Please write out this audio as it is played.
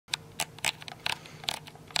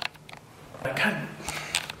God,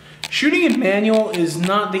 shooting in manual is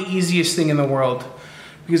not the easiest thing in the world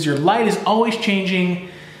because your light is always changing,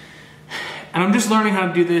 and I'm just learning how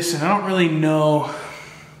to do this, and I don't really know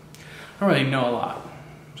a lot,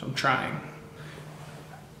 so I'm trying.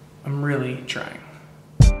 I'm really trying.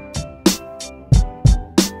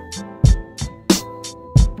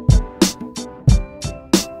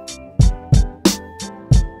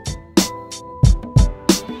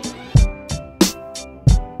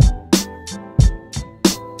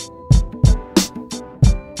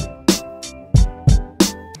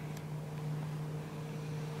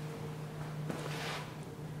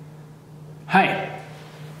 Hi.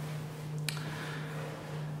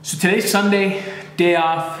 So today's Sunday, day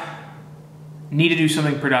off, need to do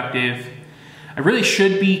something productive. I really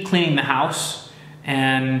should be cleaning the house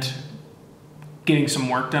and getting some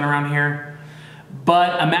work done around here,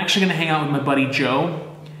 but I'm actually gonna hang out with my buddy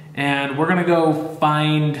Joe, and we're gonna go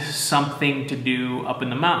find something to do up in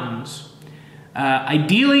the mountains.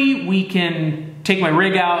 Ideally, we can take my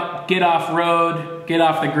rig out, get off-road, get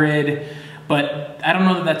off the grid, but I don't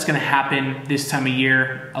know that that's gonna happen this time of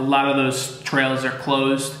year. A lot of those trails are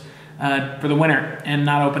closed for the winter and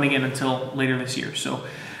not open again until later this year. So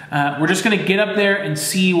we're just gonna get up there and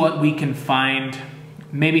see what we can find.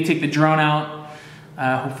 Maybe take the drone out,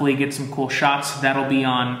 hopefully get some cool shots. That'll be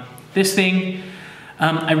on this thing.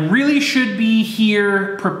 I really should be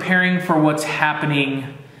here preparing for what's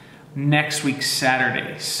happening next week,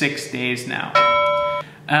 Saturday, 6 days now.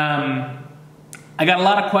 I got a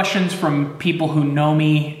lot of questions from people who know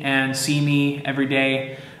me and see me every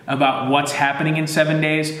day about what's happening in 7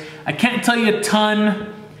 days. I can't tell you a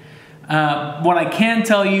ton. What I can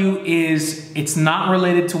tell you is it's not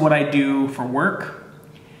related to what I do for work.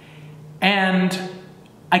 And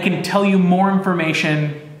I can tell you more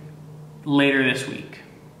information later this week.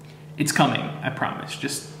 It's coming, I promise.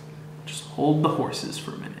 Just hold the horses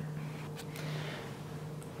for a minute.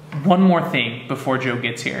 One more thing before Joe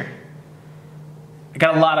gets here. I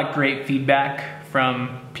got a lot of great feedback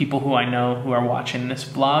from people who I know who are watching this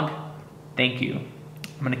vlog. Thank you.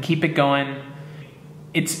 I'm gonna keep it going.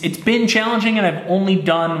 It's been challenging and I've only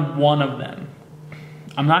done one of them.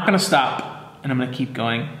 I'm not gonna stop and I'm gonna keep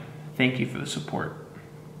going. Thank you for the support.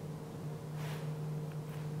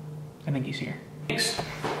 I think he's here. Thanks.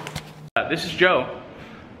 This is Joe.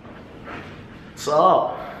 What's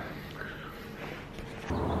up?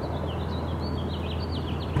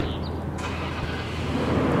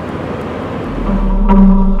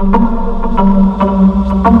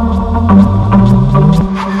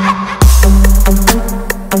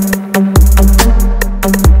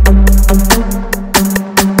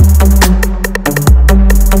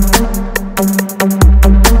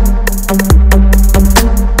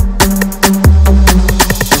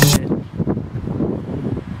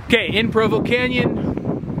 Okay, in Provo Canyon,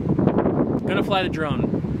 gonna fly the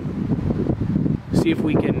drone. See if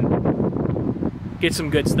we can get some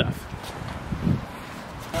good stuff.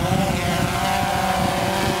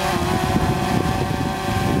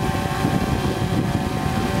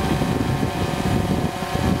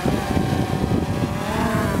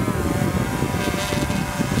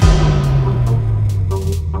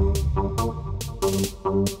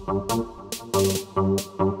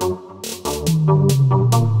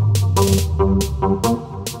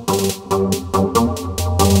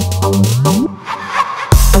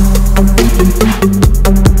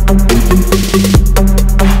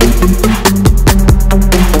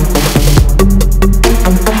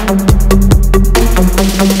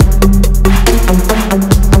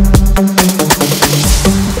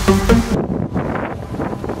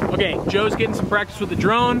 Okay, Joe's getting some practice with the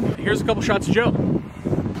drone. Here's a couple shots of Joe.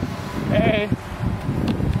 Hey.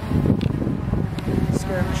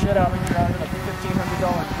 Scared the shit out of me driving a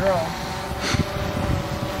 $1,500 drone.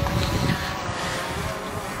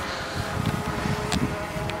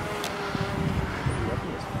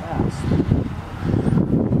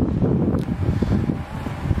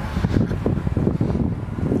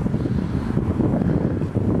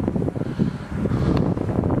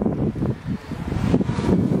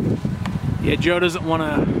 Yeah, Joe doesn't want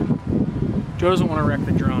to wreck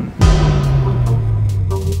the drone.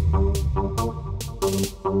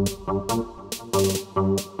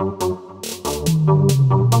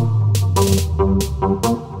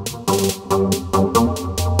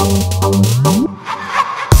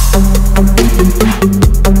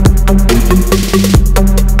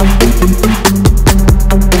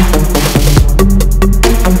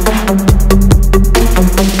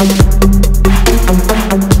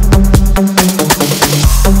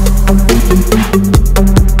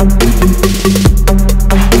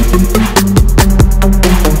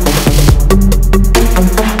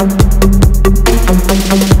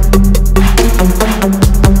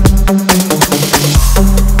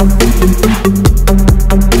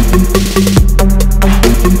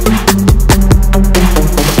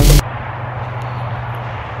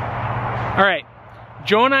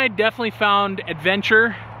 Joe and I definitely found adventure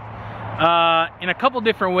in a couple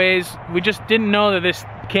different ways. We just didn't know that this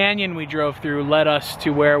canyon we drove through led us to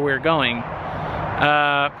where we're going.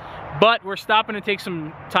 But we're stopping to take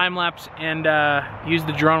some time lapse and use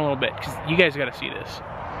the drone a little bit because you guys got to see this.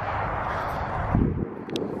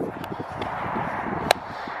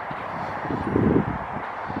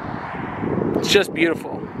 It's just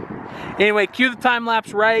beautiful. Anyway, cue the time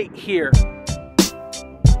lapse right here.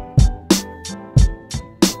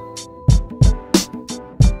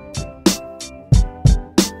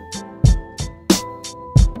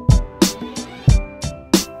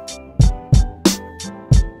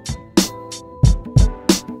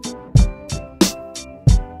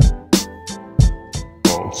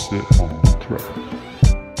 Sit home.